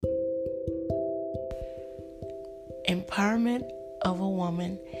Empowerment of a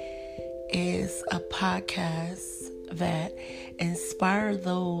Woman is a podcast that inspires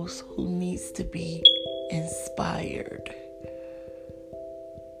those who needs to be inspired,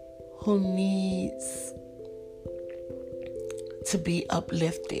 who needs to be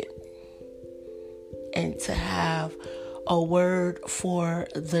uplifted, and to have a word for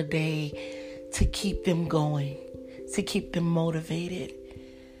the day to keep them going, to keep them motivated.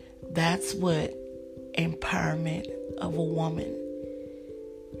 That's what Empowerment of a Woman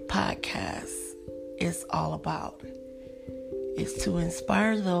podcast is all about. It's to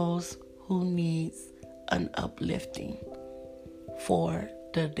inspire those who needs an uplifting for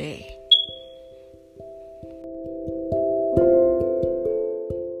the day.